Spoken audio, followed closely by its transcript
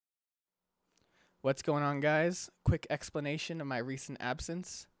What's going on, guys? Quick explanation of my recent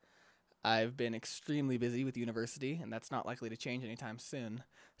absence. I've been extremely busy with university, and that's not likely to change anytime soon.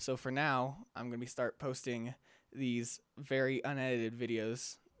 So for now, I'm going to start posting these very unedited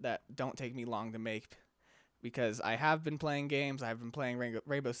videos that don't take me long to make, because I have been playing games. I've been playing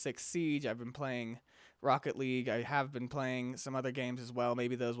Rainbow Six Siege. I've been playing Rocket League. I have been playing some other games as well.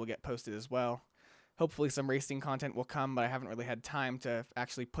 Maybe those will get posted as well. Hopefully some racing content will come, but I haven't really had time to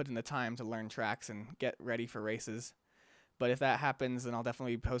actually put in the time to learn tracks and get ready for races. But if that happens, then I'll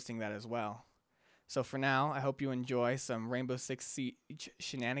definitely be posting that as well. So for now, I hope you enjoy some Rainbow Six Siege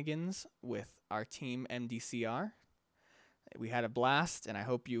shenanigans with our team MDCR. We had a blast, and I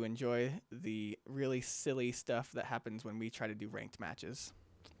hope you enjoy the really silly stuff that happens when we try to do ranked matches.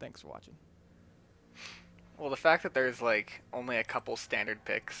 Thanks for watching. Well, the fact that there's like only a couple standard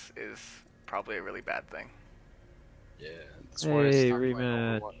picks is probably a really bad thing. Yeah, that's why it's not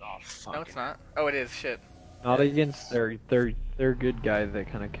rematch. No, it's not. Oh, it is. Shit. Not against their good guy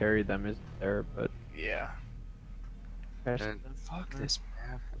that kind of carried them, isn't there? But yeah. Man, fuck this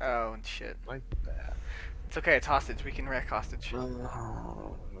map. Oh and shit. Like that. It's okay. It's hostage. We can wreck hostage.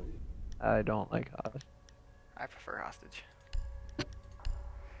 I don't like hostage. I prefer hostage.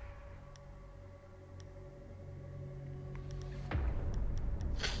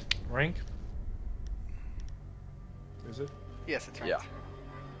 Rank? Is it? Yes, it's ranked.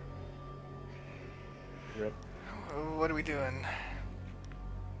 Yeah. Rip. What are we doing?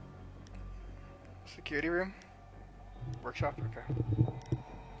 Security room? Workshop? Okay.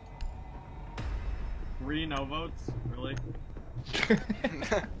 3 no votes? Really?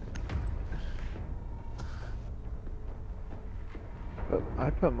 But I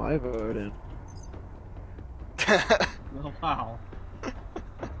put my vote in. Oh, wow.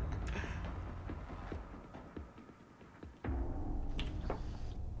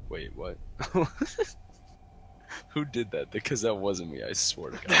 Wait, what? Who did that? Because that wasn't me, I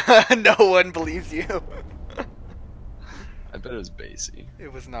swear to God. No one believes you. I bet it was Basie.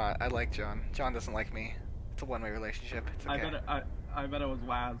 It was not. I like John. John doesn't like me. It's a one-way relationship. It's okay. I bet it was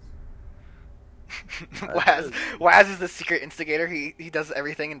Waz. Waz is the secret instigator. He does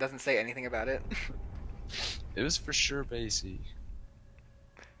everything and doesn't say anything about it. It was for sure Basie.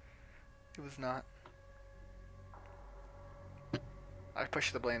 It was not. I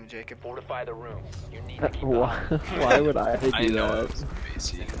push the blame to Jacob. Fortify the room. You need to keep Why would I do I know that? it was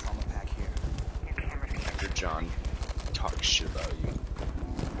Basie. After John talked shit about you.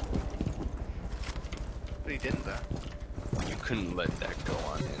 But he didn't, though. You couldn't let that go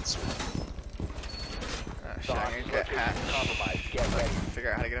unanswered. Shit, I'm gonna get hat. Get ready.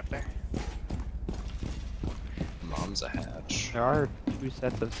 Figure out how to get up there. Mom's a hatch. There are 2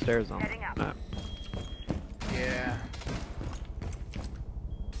 sets of stairs on the map. Yeah.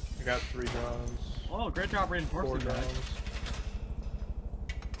 I got 3 drones. Oh, great job 4 reinforcing drones.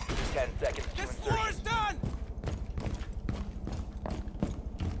 that. 10 seconds to insertion. Done!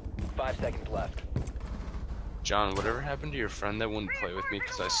 5 seconds left. John, whatever happened to your friend that wouldn't play with me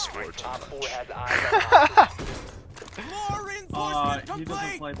because I swore too Op 4 much? has eyes on hostages. More reinforcements He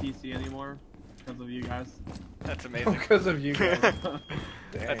doesn't complete! play PC anymore because of you guys. That's amazing. Because of you guys. That's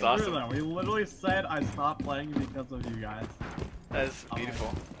Dang. awesome. True, though. He literally said I stopped playing because of you guys. That is Oh,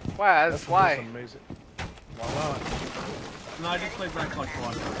 beautiful. Waz, That's why? amazing. Why not? No, I just plays Xbox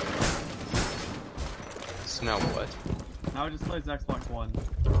One. So now what? Now he just plays Xbox One.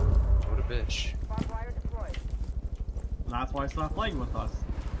 What a bitch. And that's why he stopped playing with us.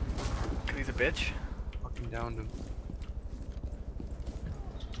 Cause he's a bitch. Fucking downed him.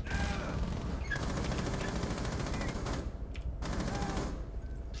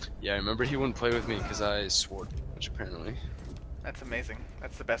 Yeah, I remember he wouldn't play with me because I swore too much, apparently. That's amazing.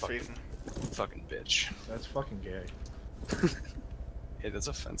 That's the best Fucking- reason. Fucking bitch. That's fucking gay. Hey, that's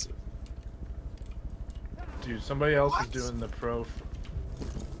offensive. Dude, somebody else is doing the pro.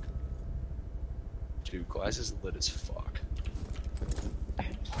 Dude, Glass is lit as fuck.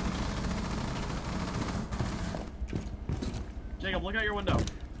 Jacob, look out your window.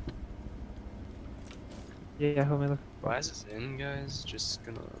 Yeah, who am I looking for? Glass is in, guys. Just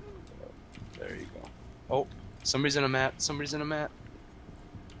gonna... There you go. Oh, somebody's in a mat. Somebody's in a mat.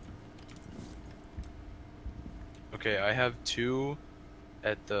 Okay, I have 2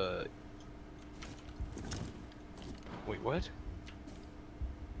 at the... Wait, what?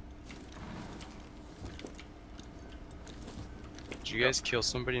 Did you guys kill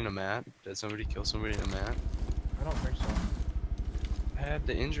somebody in a mat? Did somebody kill somebody in a mat? I don't think so. I had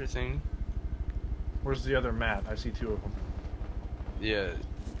the injure thing. Where's the other mat? I see 2 of them. Yeah,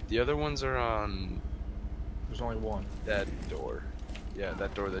 the other ones are on There's only one. that door. Yeah,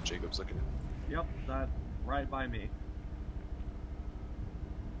 that door that Jacob's looking at. Yep, that right by me.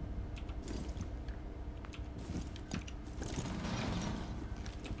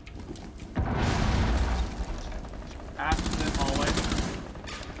 Ash is in hallway.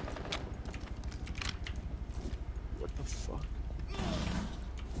 What the fuck?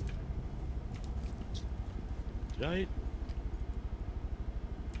 Did I?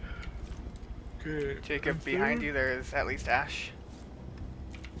 Okay. Jacob, behind you there is at least Ash.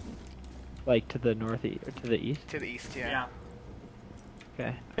 Like to the northeast or to the east? To the east, Yeah. yeah.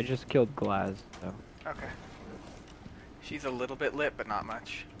 Okay. I just killed Glaz, so. Okay. She's a little bit lit, but not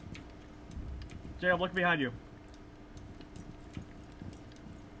much. Jacob, look behind you.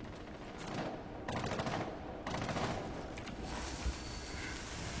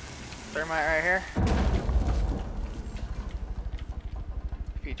 Thermite right here.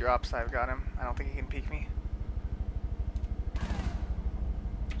 If he drops, I've got him. I don't think he can peek me.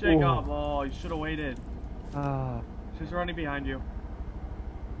 Jacob, oh, you should have waited. Ah. She's running behind you.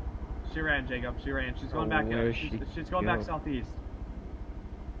 She ran, Jacob. She ran. She's going back. Where She's going back southeast.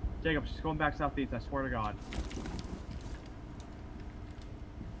 Jacob, she's going back southeast. I swear to God.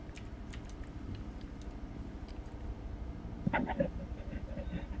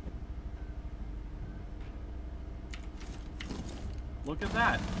 Look at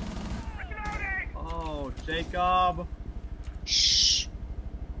that. Oh, Jacob. Shh.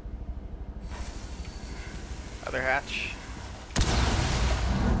 Other hatch.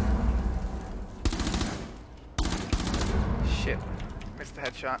 Shit. Missed the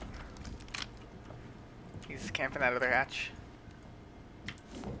headshot. He's camping that other hatch.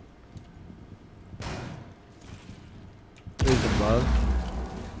 Who's above?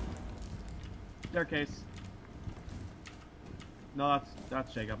 Staircase. No,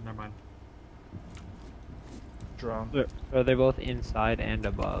 that's Jacob. Never mind. Drone. So are they both inside and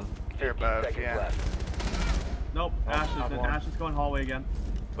above? They're 15 above, seconds yeah. left. Nope. Oh, Ash top is in. one. Ash is going hallway again.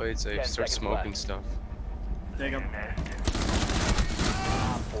 Play it safe. 10 Start seconds smoking left. stuff. Jacob.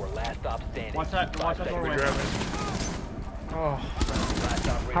 For last stop standing. Watch that. Watch that 5 doorway. seconds. Oh, Last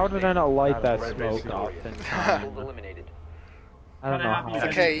operator How did I not light that Red smoke base off in Hostiles time? eliminated. I don't Kinda know happy how. you guys-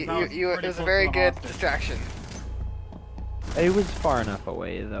 Okay, that was it pretty was a close very to a good hostage. distraction. It was far enough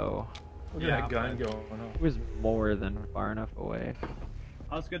away though. look at Yeah, that gun but- going off. It was more than far enough away.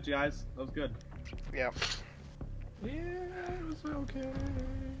 That was good, guys. That was good. Yep. Yeah, it was okay.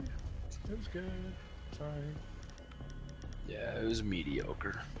 It was good. Sorry. Yeah, it was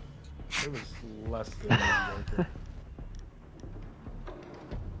mediocre. It was less than mediocre.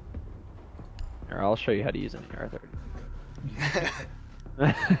 Here, I'll show you how to use an AR-30.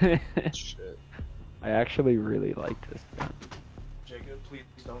 Shit. I actually really like this gun. Jacob, please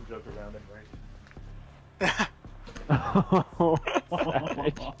don't joke around and right. Oh,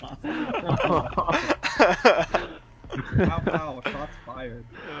 Wow, shots fired.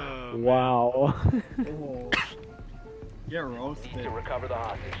 wow. Oh. Get Need roasted. to recover the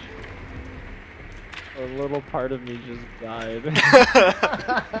hostage. A little part of me just died.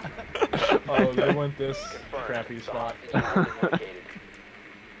 Oh, they went this Confirmed. crappy The spot. hostage has been located.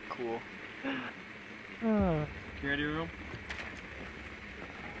 Cool. Security room.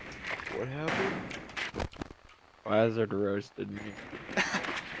 What happened? Hazard roasted me.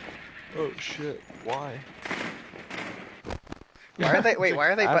 Oh shit. Why? Why are they? Wait, why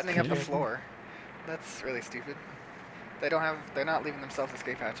are they Ask buttoning up the him. floor? That's really stupid. They don't have. They're not leaving themselves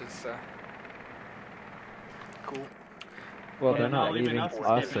escape hatches, so. Cool. Well, Yeah, they're not not leaving leaving us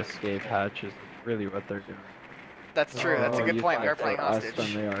us escape escape hatches. Really, what they're doing. That's true. That's a Oh, good More point. We are useful playing for us hostage.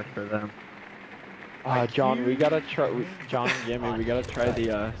 than they are for them. John, we gotta try. John and Jimmy, we gotta try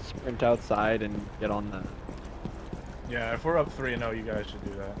the sprint outside and get on the. Yeah, if we're up 3-0, you guys should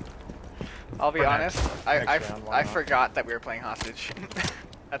do that. I'll be For honest. next I round, why I not? forgot that we were playing hostage.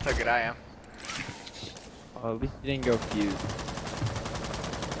 That's how good I am. Oh, at least you didn't go fuse.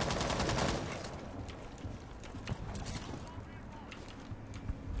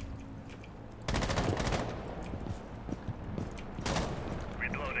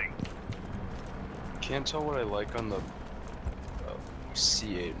 Can't tell what I like on the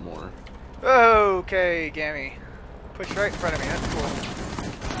C8 more. Okay, Gammy. Push right in front of me. That's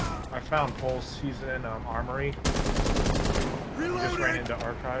cool. I found Pulse. He's in Armory. He just ran into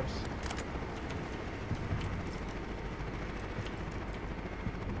Archives.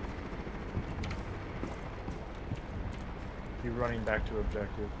 He's running back to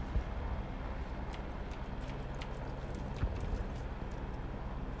objective.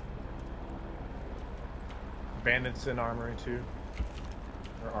 Bandits in Armory too.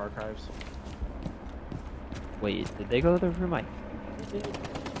 Or Archives. Wait, did they go to the room?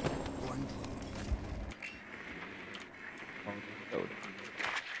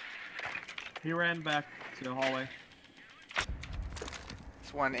 He ran back to the hallway.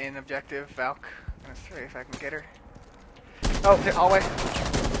 There's one in objective, Valk. I'm gonna see if I can get her. Oh, hit hallway.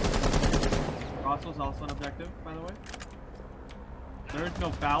 Ross was also an objective, by the way. There is no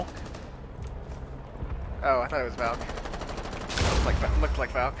Valk. Oh, I thought it was Valk. Looked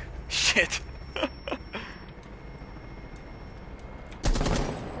like Valk. Shit.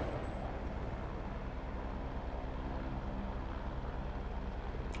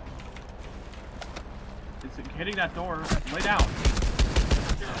 It's hitting that door. Lay down.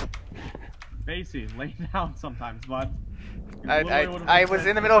 Basie, lay down sometimes, bud. I was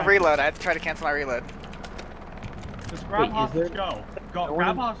in the middle of reload. I had to try to cancel my reload. Just grab Wait, hostage, go. Go, no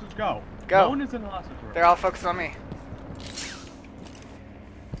grab one- hostage, go. Go. No one is in the hostage room. They're all focused on me.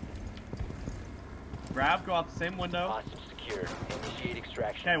 Grab, go out the same window. Hostage secured. Initiate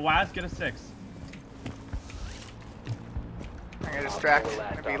extraction. Okay, Waz, get a 6. I'm gonna distract.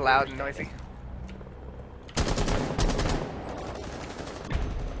 I'm gonna be loud and noisy.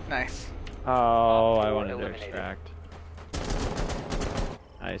 Nice. Oh, I wanted to Eliminated. extract.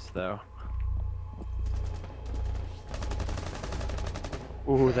 Nice though.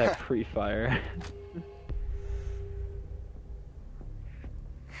 Ooh, that pre-fire.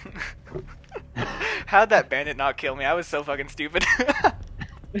 How'd that bandit not kill me? I was so fucking stupid.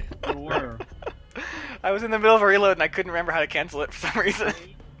 You were. I was in the middle of a reload and I couldn't remember how to cancel it for some reason.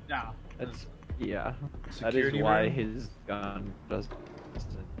 Yeah. That's yeah. Security that is why room? his gun doesn't.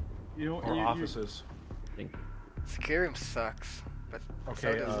 Or offices. Security room sucks, but so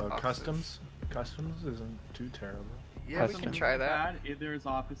Okay, does offices. customs. Customs isn't too terrible. Yeah, we can try that. There's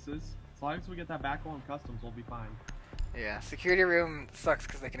offices. As long as we get that back on customs, we'll be fine. Yeah, security room sucks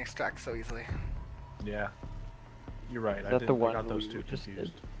because they can extract so easily. Yeah. You're right. that the one I got those we two just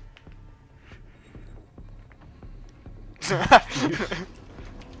confused.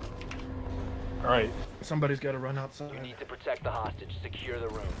 Alright, somebody's got to run outside. You need to protect the hostage. Secure the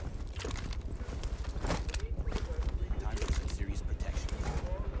room.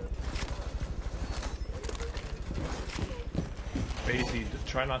 Basie,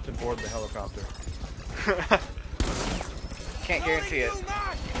 try not to board the helicopter. Can't guarantee it.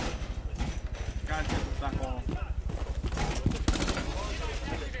 Guys, get this back wall.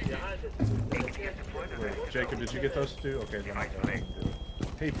 Wait, Jacob, did you get those two? Okay, then I got it.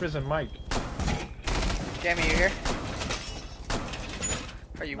 Hey, PrisonMiike. Gammy, you here?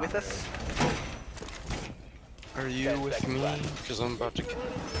 Are you with us? Are you with me? Because I'm about to.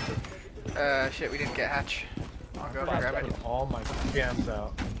 Shit, we didn't get hatch. I'll go grab it. Put all my cams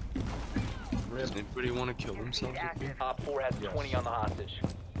out. Does anybody want to kill themselves with me? Op 4 has Yes. 20 on the hostage.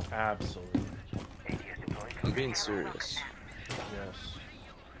 Absolutely. I'm being serious. Yes.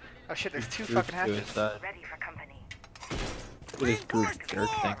 Oh shit, there's two Group's fucking hatches. suicide. Look at this group jerk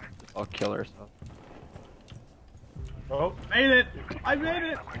thing. I'll kill herself. Oh, Made it! I made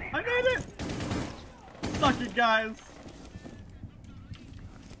it! I made it! Suck it, guys!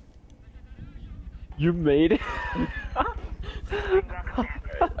 You made it. I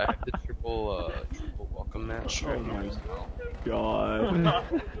have the triple welcome match. Oh my god.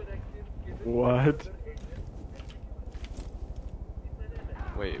 What?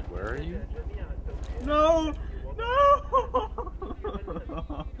 Wait, where are you? No!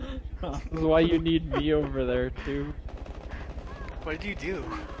 No! This is why you need me over there too. What did you do?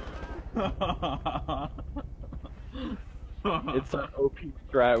 It's an OP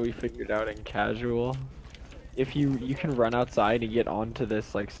strat we figured out in casual. If you can run outside and get onto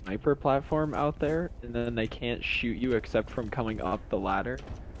this like sniper platform out there, and then they can't shoot you except from coming up the ladder.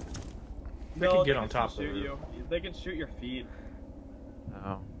 They can get on still top of shoot the you. They can shoot your feet.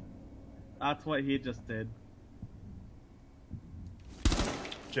 Oh. That's what he just did.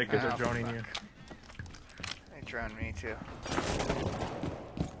 Jacob, they're Oh, droning fuck. you. They droned me too.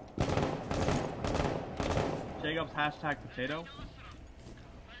 Jacob's hashtag potato.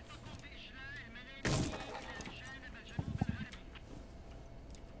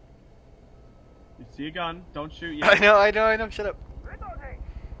 You see a gun, don't shoot yet. I know, shut up.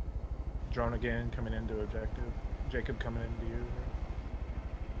 Drone again, coming into objective. Jacob coming into you.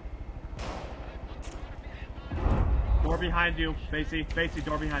 Door behind you, Basie. Basie,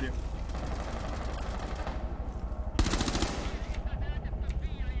 door behind you.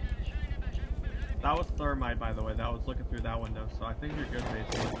 That was thermite, by the way. That was looking through that window, so I think you're good,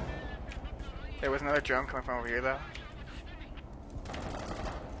 Basie. There was another drone coming from over here though.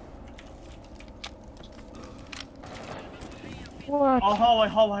 What? Oh, hallway,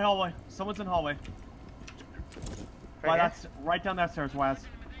 hallway, hallway. Someone's in hallway. Right here? That's right down that stairs, Waz.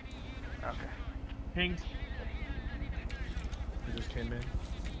 Okay. Pinged. He just came in.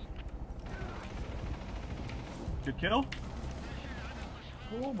 Good kill.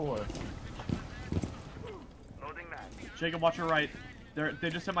 Oh boy. Jacob, watch your right. They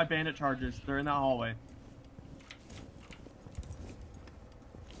just hit my bandit charges. They're in that hallway.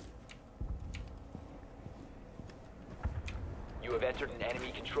 You have entered an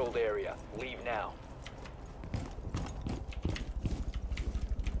enemy-controlled area. Leave now.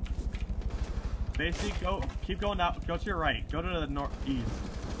 Basically, keep going out. Go to your right. Go to the northeast.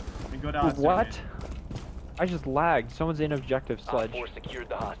 And go down. What? I just lagged. Someone's in objective Op sledge. 4 secured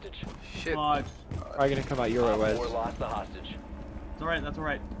the hostage. Shit. Fudge. Probably gonna come out your Op way, 4 Wes. lost the hostage. That's alright. That's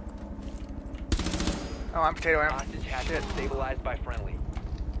alright. Oh, I'm potato arm. Hostage has Shit. been stabilized by friendly.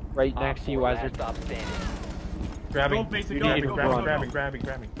 Right Op next to you, 4 Wizard. last stop standing. Grabbing. Go, basic, You go, need go, to go,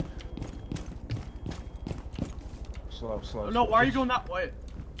 grabbing. Slow. No, why are you going that way?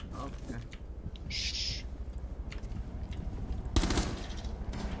 Okay. Shh.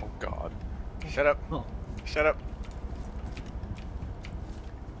 Oh God. Shut up. Oh. Shut up.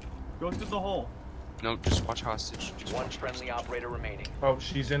 Go through the hole. No, just watch hostage. Just One watch friendly hostage. operator remaining. Oh,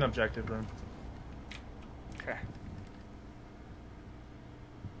 she's in objective room. Okay.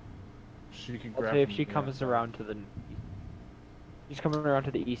 She can I'll grab. say if from she the comes outside. around to the... She's coming around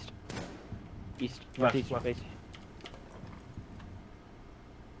to the east. East. Left, Northeast left. face.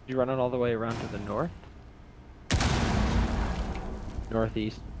 You running all the way around to the north?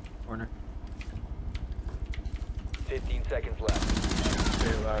 Northeast corner. 15 seconds left.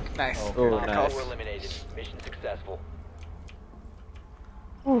 Stay left. Nice. Oh, Oh, Op nice. 4 eliminated. Mission successful.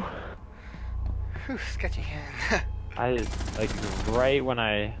 Whew. Whew, sketchy. I, like, right when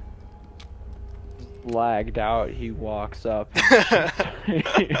I lagged out, he walks up.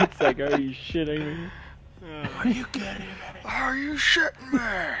 It's like, are you shitting me? Are you kidding me? Are you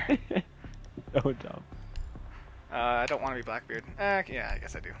shitting me? So dumb. I don't want to be Blackbeard. Yeah, I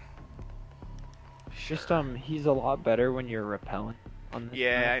guess I do. Just, he's a lot better when you're repelling on this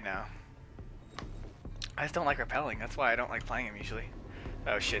Yeah, map. I know. I just don't like repelling. That's why I don't like playing him usually.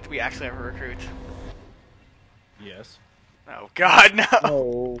 Oh shit, we actually have a recruit. Yes. Oh god, no.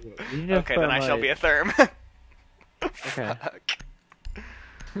 Oh, you need a Okay, then I shall be a therm. Okay. Fuck.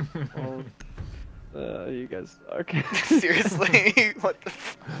 Well, you guys suck. Seriously? What the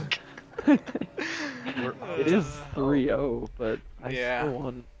fuck? It is 3-0, but I Yeah. still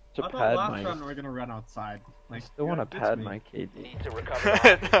want to I thought pad last my. round we were gonna run outside. I Like, still you want to outdid pad me. my KD. Need to recover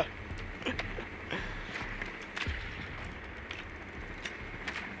the hostage.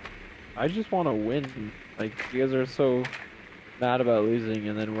 I just want to win. Like, you guys are so mad about losing,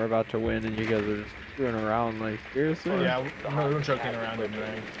 and then we're about to win, and you guys are just screwing around. Like, seriously? Yeah, we're joking around in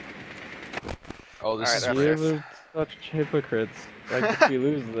rank. Oh, this Alright, is that's You weird. guys are such hypocrites. Like, if we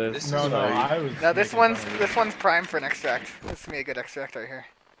lose this, This No, is no, like- I was. No, this making one's fun of this one's prime for an extract. This is gonna be a good extract right here.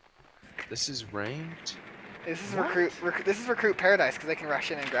 This is ranked. This is this is recruit paradise because they can rush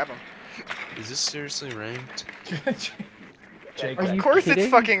in and grab them. Is this seriously ranked? you. Are Of you course kidding?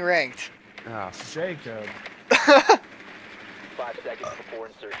 it's fucking ranked. Ah, Jacob. 5 seconds before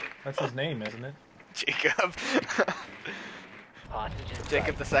insertion. That's his name, isn't it? Jacob. Hostage in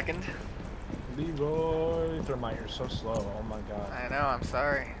Jacob sight. the second. Leroy Thermite, you're so slow. Oh my god. I know, I'm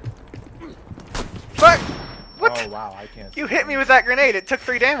sorry. Fuck! What? Oh wow, I can't. You see hit me with that grenade, it took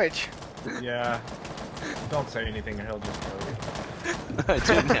 3 damage. Yeah. Don't say anything or he'll just kill you. I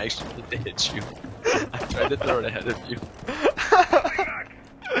didn't actually mean to hit you. I tried to throw it ahead of you.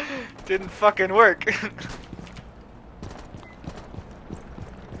 Didn't fucking work.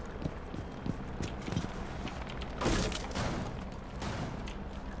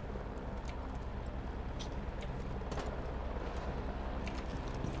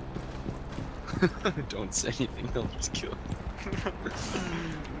 Don't say anything, he'll just kill you.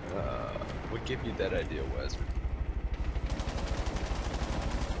 What gave you that idea, Wes?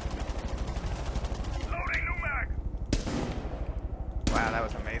 Wow, that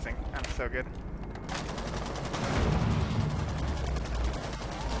was amazing. I'm so good.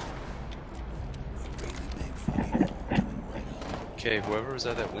 Okay, whoever was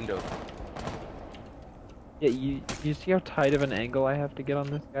at that window. Yeah, you see how tight of an angle I have to get on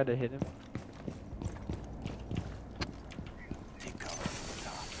this guy to hit him?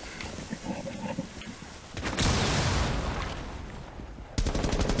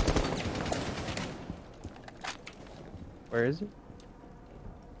 Where is he?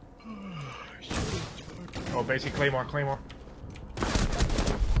 Oh, basic Claymore.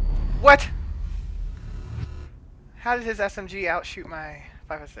 What? How did his SMG outshoot my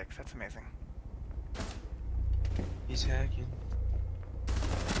 5.56? That's amazing. He's hacking.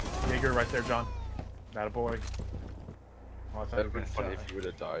 Jaeger right there, John. That a boy. Oh, I That thought would you have were been gonna funny die. if you would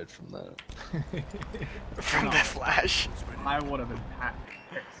have died from that. From the flash. I would have been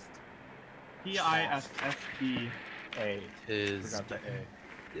pissed. PISSD. A. His. Forgot the A.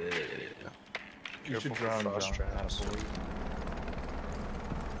 Yeah. You should Careful for drone, frost John. traps. Attaboy.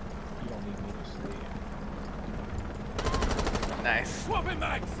 You don't need me to sleep. Nice. Swapping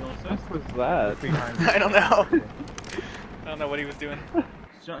mags. What was that? Behind you. I don't know. I don't know what he was doing.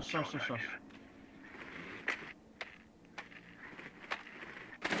 Shush, shush, shush, shush.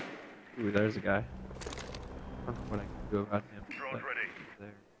 Ooh, there's a guy. I don't know what I can do about him. Drone's ready. There.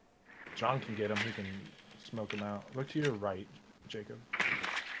 John can get him. He can smoke him out. Look to your right, Jacob.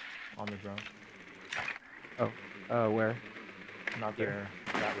 On the drone. Oh, where? Not Here.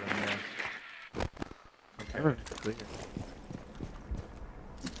 there. That room, yes. Okay. Everyone's clear.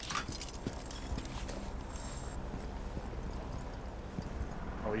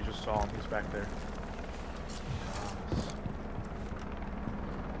 Oh, you just saw him. He's back there.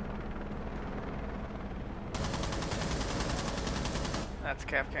 That's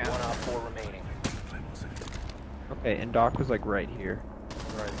Capcan. 1 op 4 remaining. Okay, and Doc was like right here.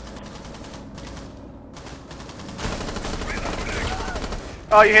 Right.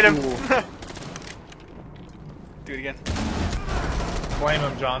 Oh, you hit him. Do it again. Flame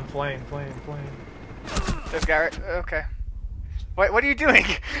him, John. Flame. This guy right. Okay. What are you doing?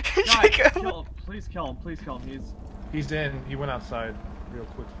 Guys, Jacob? kill him. Please kill him. Please kill him. He's in. He went outside real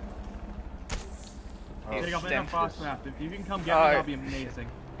quick. He's Jacob, I stemmed. got frost trapped. If you can come get me, Alright. that'd be amazing.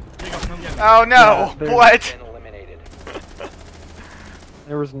 Jacob, come get me. Oh no! Yeah, there's- What? Been eliminated.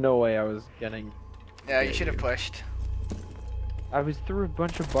 There was no way I was getting. Yeah, you should have pushed. I was through a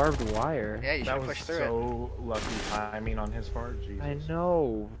bunch of barbed wire. Yeah, you should That have was pushed through it. so lucky timing on his part. Jesus. I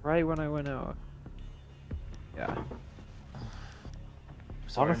know, right when I went out. Yeah.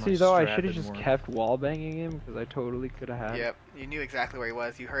 Sorry, Honestly, my though, I strat should have didn't just work. kept wall banging him because I totally could have had. Yep, you knew exactly where he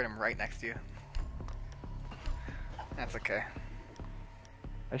was. You heard him right next to you. That's okay.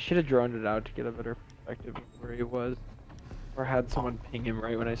 I should have droned it out to get a better perspective of where he was, or had someone ping him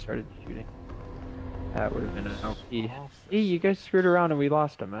right when I started shooting. That would have been an OP. Hey, you guys screwed around and we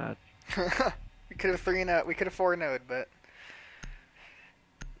lost a match. We could have 3-0. We could have 4-0'd, but.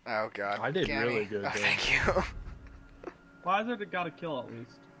 Oh god. I did Gammy. really good, Oh, though. thank you. Pfizer got a kill at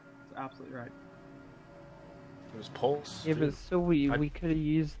least. That's absolutely right. It was Pulse. Yeah, too. but still, we could have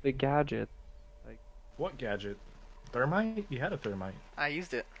used the gadget. What gadget? Thermite? You had a thermite. I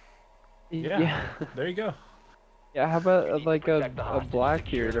used it. Yeah. There you go. Yeah, how about You need to like protect the a hostage.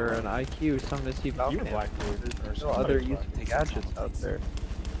 Blackbeard or an IQ, something to see about You him. Blackbeard or There's no somebody other Blackbeard. useful gadgets out there.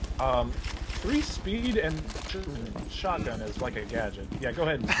 3 speed and shotgun is like a gadget. Yeah, go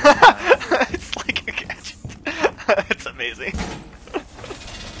ahead and smoke that. It's like a gadget. It's amazing.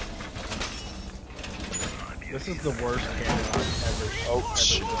 This is the worst cannon I've ever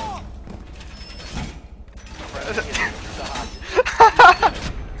shit. done.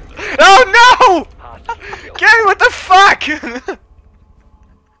 Oh no! Hostage killed. Gary, what the fuck?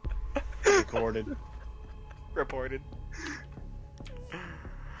 Recorded. Reported.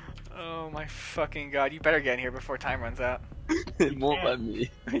 Oh my fucking god, you better get in here before time runs out. It won't let me.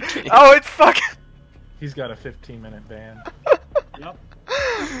 I can't. Oh, it's fucking. He's got a 15-minute ban. Yep.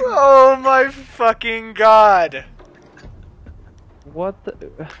 Oh my fucking god. What the?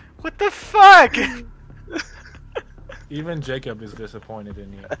 What the fuck? Even Jacob is disappointed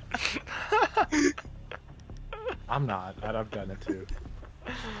in you. I'm not. I've done it too.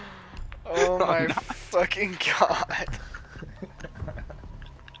 Oh my fucking god.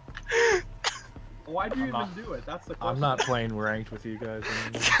 Why'd you I'm even not- do it? That's the question. I'm not playing ranked with you guys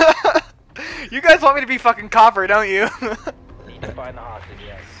anymore. You guys want me to be fucking copper, don't you? Need to find the hostage.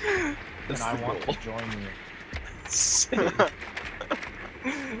 Yes. And I want to join you. Same.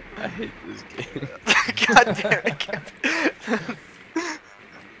 I hate this game. God damn it.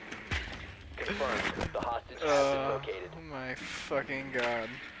 Confirmed. The hostage has been located. Oh my fucking god.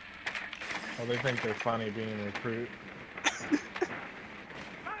 Oh, they think they're funny being a recruit.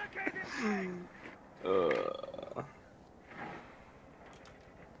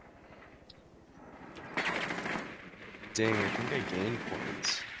 Dang, I think I gained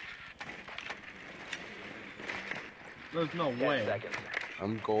points. There's no 10 way. seconds.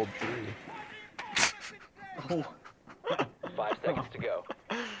 I'm gold 3. Oh. 5 seconds to go.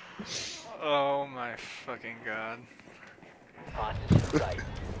 Oh my fucking god. Hostage in sight.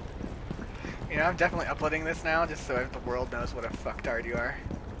 You know, I'm definitely uploading this now just so the world knows what a fucktard you are.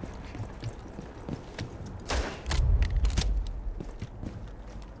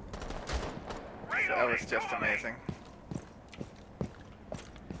 That was just amazing.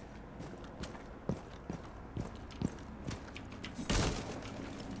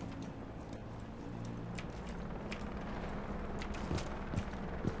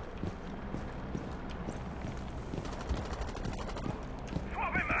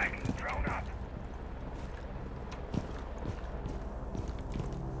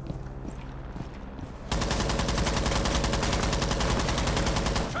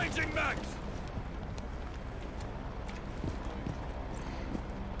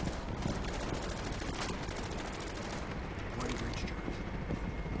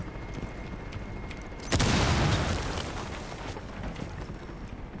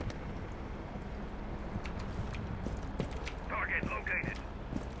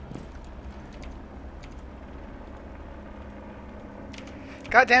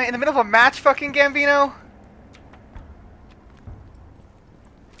 God damn it! In the middle of a match, fucking Gammbino.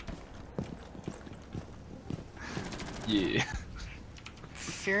 Yeah.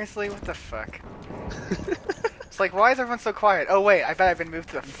 Seriously, what the fuck? It's like, why is everyone so quiet? Oh wait, I bet I've been moved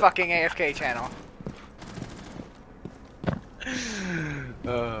to the fucking AFK channel.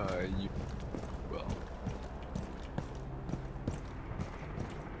 You. Well.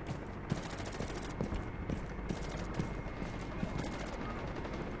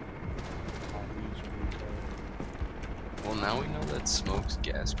 Well, now we know that smokes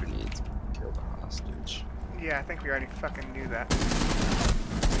gas grenades kill the hostage. Yeah, I think we already fucking knew that.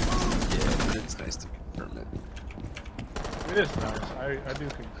 Yeah, but it's nice to confirm it. It is nice. I do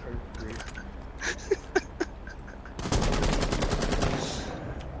agree.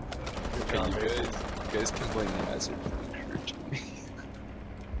 Good Hey, job, you Mason. guys can blame Hazard for encouraging me.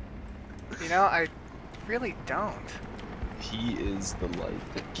 You know, I really don't. He is the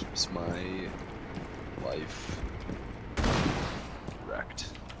light that keeps my life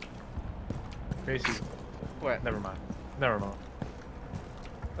wrecked. Casey, What? never mind. Never mind.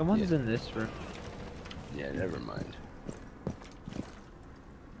 Someone's in this room. Yeah, never mind.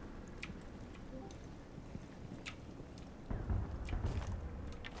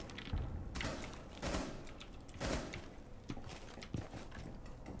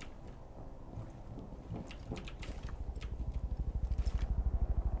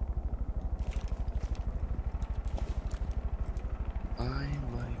 I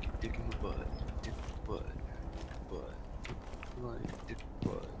like dick in the butt, dick in the butt, butt. I like dick in the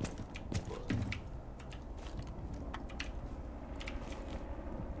butt, butt.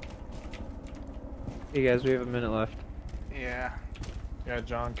 Hey guys, we have a minute left. Yeah. Yeah,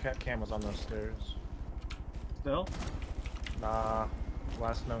 John, Cam was on those stairs. Still? Nah,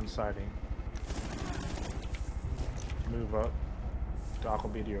 last known sighting. Move up. Doc will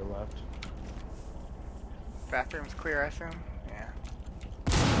be to your left. Bathroom's clear, I assume?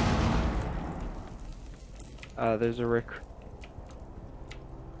 Yeah. There's a Rick.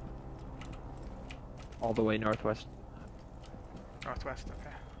 All the way northwest. Northwest,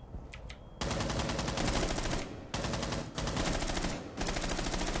 okay.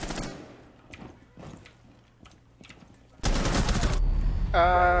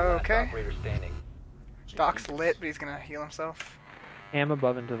 Okay. Operator standing. Doc's lit, but he's gonna heal himself. Cam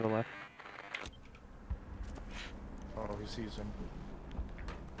above and to the left. Oh, he sees him.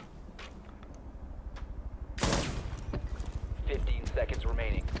 15 seconds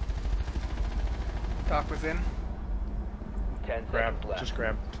remaining. Doc was in. 10 Grab. seconds left. Just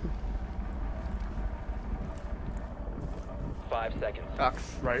grab. 5 seconds.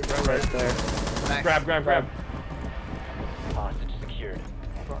 Doc's Right Right there. nice. Grab. Hostage secured.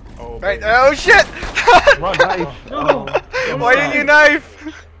 Oh, Right. baby. Oh shit! Run. No! Why didn't you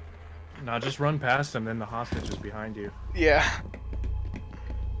knife? No, just run past him, then the hostage is behind you. Yeah.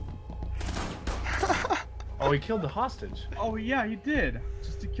 Oh, he killed the hostage. Oh yeah, he did.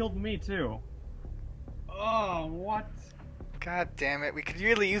 Just he killed me too. Oh, what? God damn it, we could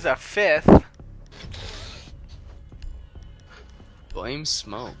really use a fifth. Blame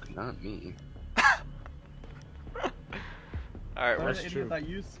Smoke, not me. Alright, Why we're the That's idiot true. that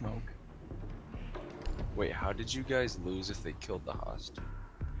used smoke? Wait, how did you guys lose if they killed the hostage?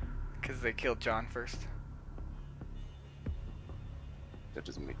 because they killed John first. That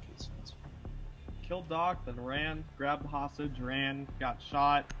doesn't make any sense. Killed Doc, then ran, grabbed the hostage, ran, got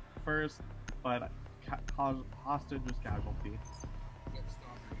shot first, but hostage was casualty.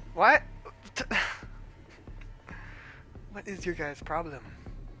 What? What is your guys' problem?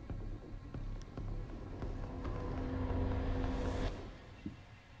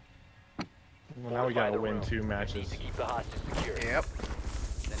 Well, now we gotta Fortify the win room. 2 You matches. need to keep the hostage secure. Yep.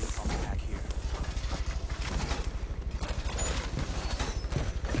 Then he comes back here.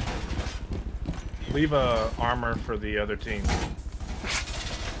 Leave a armor for the other team.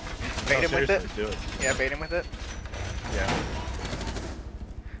 Bait No, him with it? seriously, do it. Yeah, bait him with it. Yeah.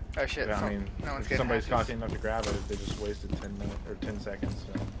 Oh shit, Yeah, so I mean, no one's if getting somebody's hatches. cocky enough to grab it, they just wasted 10 minutes or 10 seconds.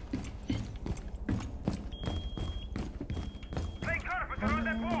 So.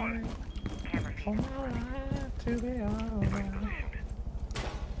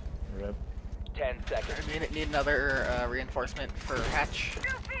 Rip. 10 seconds. Need another reinforcement for hatch.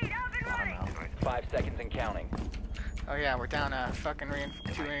 5 seconds and counting. Oh yeah, we're down fucking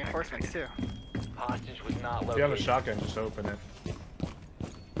 2 reinforcements too. Hostage was not If you have a located. shotgun, just open it.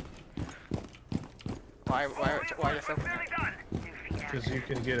 Why just open it? Because you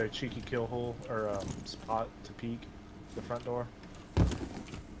can get a cheeky kill hole or spot to peek the front door.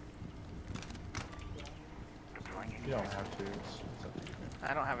 You don't have to. It's up to you.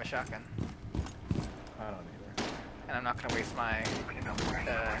 I don't have a shotgun, I don't either. and I'm not gonna waste my. Where they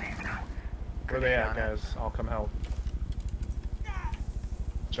grenade at, on it. guys? I'll come help.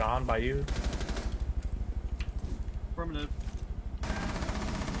 John, by you? Affirmative.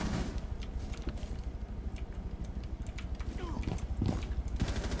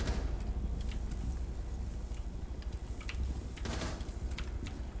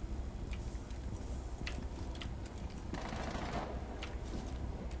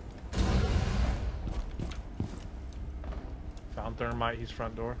 Found thermite, he's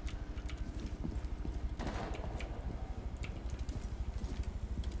front door.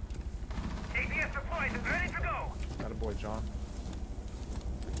 APS deployed and ready to go. Attaboy, John.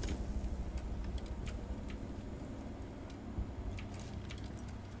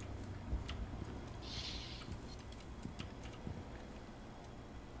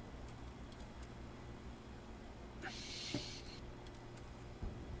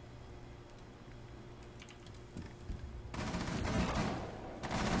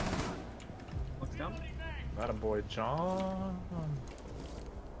 Looks down. Attaboy, John.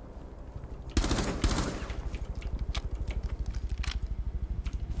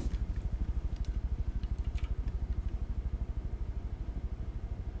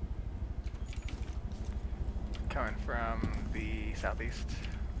 Coming from the southeast.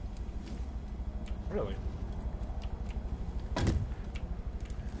 Really?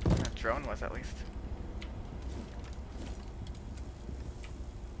 That drone was at least.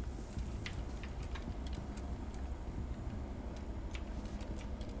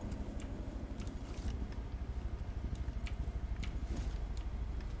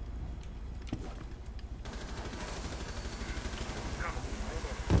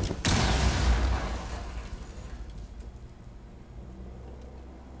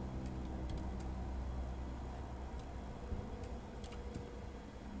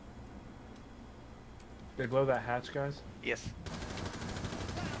 They blow that hatch, guys? Yes.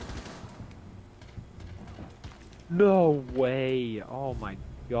 No way! Oh my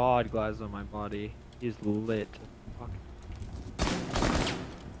god, glass on my body. He's lit. Fuck.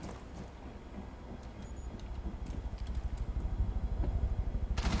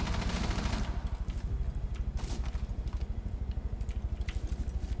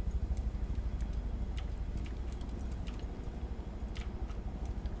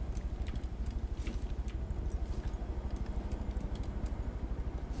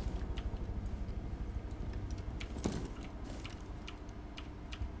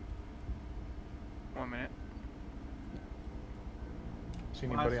 One minute. See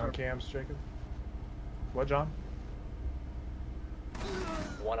anybody on cams, Jacob? What, John?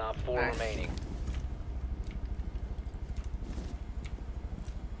 One op 4 Nice. remaining.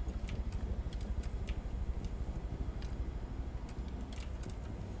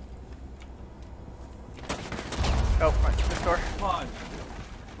 Oh, right, this door. Pod.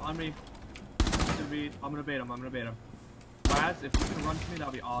 On me. I'm gonna bait him. I'm gonna bait him. Raz, if you can run to me,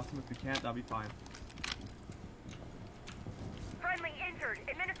 that'll be awesome. If you can't, that'll be fine. Friendly injured.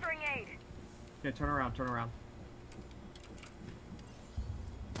 Administering aid. Okay, turn around. Turn around.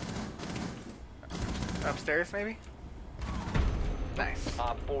 Upstairs, maybe? Nice.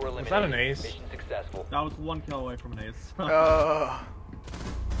 Op 4 eliminated. Was that an ace? Mission successful. That was 1 kill away from an ace. Oh,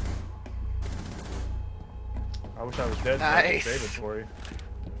 I wish I was dead so I could Nice. save it for you.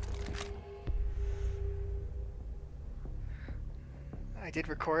 I did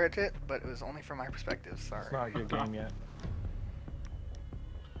record it, but it was only from my perspective. Sorry. It's not a good game yet.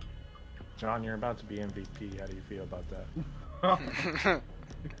 John, you're about to be MVP. How do you feel about that?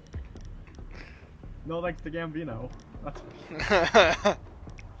 No thanks to Gammbino.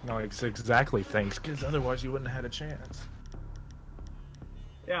 No, it's exactly thanks, because otherwise you wouldn't have had a chance.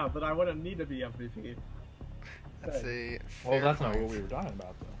 Yeah, but I wouldn't need to be MVP. That's a Well, fair that's not point. what we were talking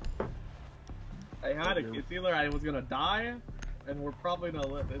about, though. I had it. It's either I was gonna die, and we're probably gonna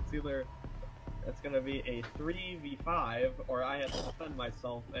live. It's either it's gonna be a 3v5, or I have to defend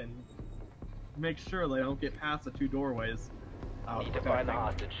myself and make sure they don't get past the 2 doorways. Need to find the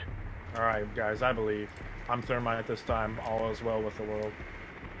hostage. Alright, guys, I believe. I'm thermite this time. All is well with the world.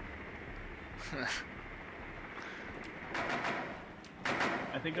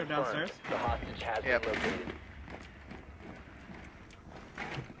 I think they're Confirmed. downstairs. The hostage has Yep. been located.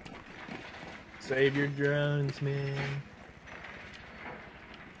 Save your drones, man.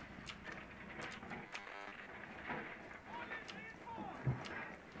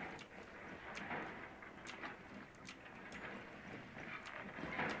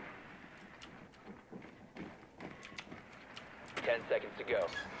 Ten seconds to go.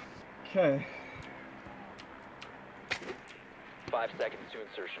 Okay. 5 seconds to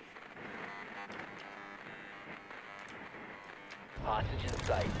insertion. Hostage in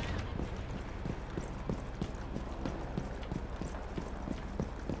sight.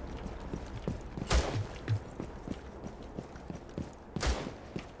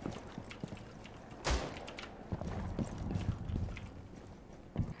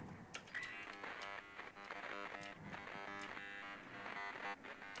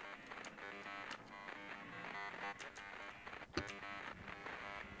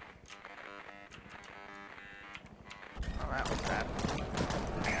 Oh, that was bad.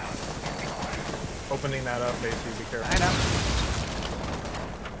 Opening that up, AC, be careful. I know.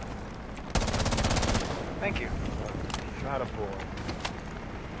 Thank you. Not a boy.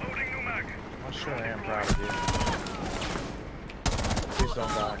 Loading new mag. I sure am proud of you. Please don't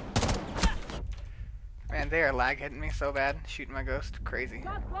die. Man, they are lag hitting me so bad. Shooting my ghost. Crazy.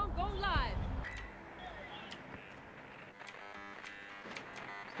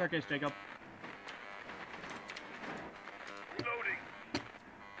 Staircase, Jacob. Loading.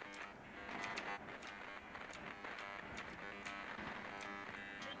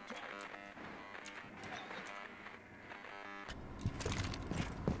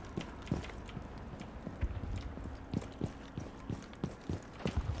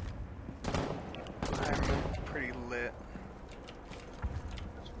 I'm pretty lit.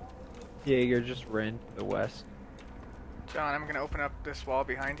 Jaeger just ran to the west. John, I'm gonna open up this wall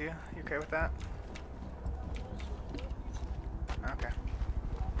behind you. You okay with that? Okay.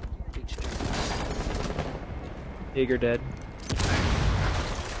 Jaeger dead.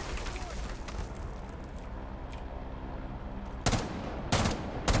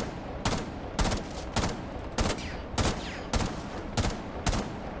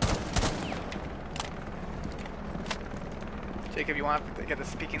 Jacob, you want to get the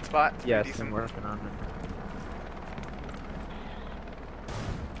speaking spot? It's pretty Yes, decent. I'm working on it.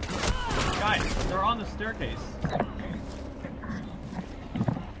 Guys, they're on the staircase.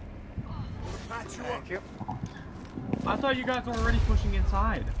 Thank you. I thought you guys were already pushing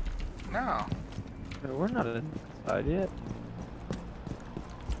inside. No. No, we're not inside yet.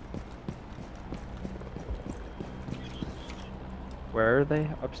 Where are they?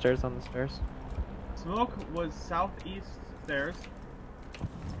 Upstairs on the stairs? Smoke was southeast stairs.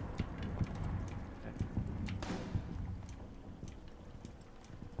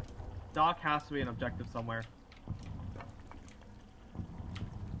 Doc has to be an objective somewhere.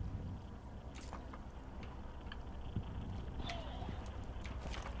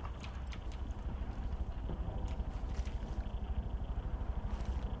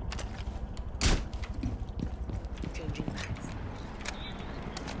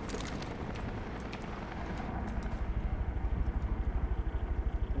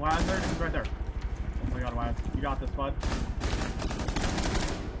 Waz there, he's right there. Oh my god, Waz. You got this, bud.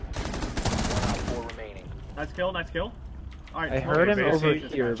 4 remaining. Nice kill, nice kill. Alright, I Smoke, heard him you're over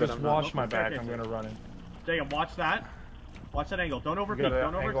safe. here, but Just I'm not. watch my back, I'm gonna run in. Jacob, watch that. Watch that angle. Don't overpeak. got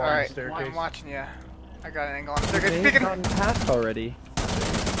an Don't angle overpeak. on the Alright, staircase. I'm watching you. I got an angle on the They've staircase. Speaking. gotten past already.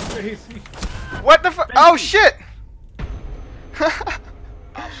 What the fu- Oh shit!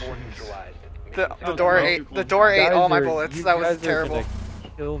 Op 4 neutralized. The door way ate. too The close. door ate all my You bullets. That was guys are terrible. gonna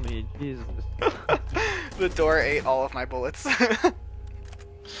kill me, Jesus. The door ate all of my bullets.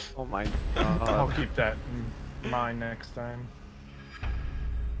 Oh my I'll god. keep that in mind next time.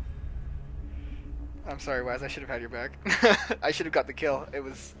 I'm sorry, Waz. I should have had your back. I should have got the kill. It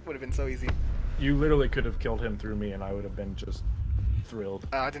would have been so easy. You literally could have killed him through me and I would have been just thrilled.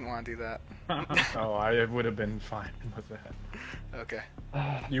 Oh, I didn't want to do that. Oh, I would have been fine with that. Okay.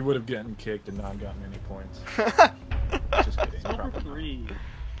 You would have gotten kicked and not gotten any points. Just kidding. Silver Probably. 3.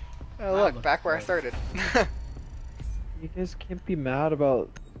 Oh look, back where I started. You guys can't be mad about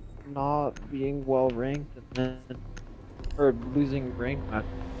not being well ranked and then, or losing rank match.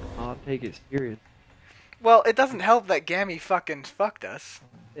 Not take it serious. Well, it doesn't help that Gammy fucking fucked us.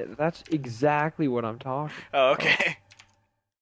 That's exactly what I'm talking. Oh, okay.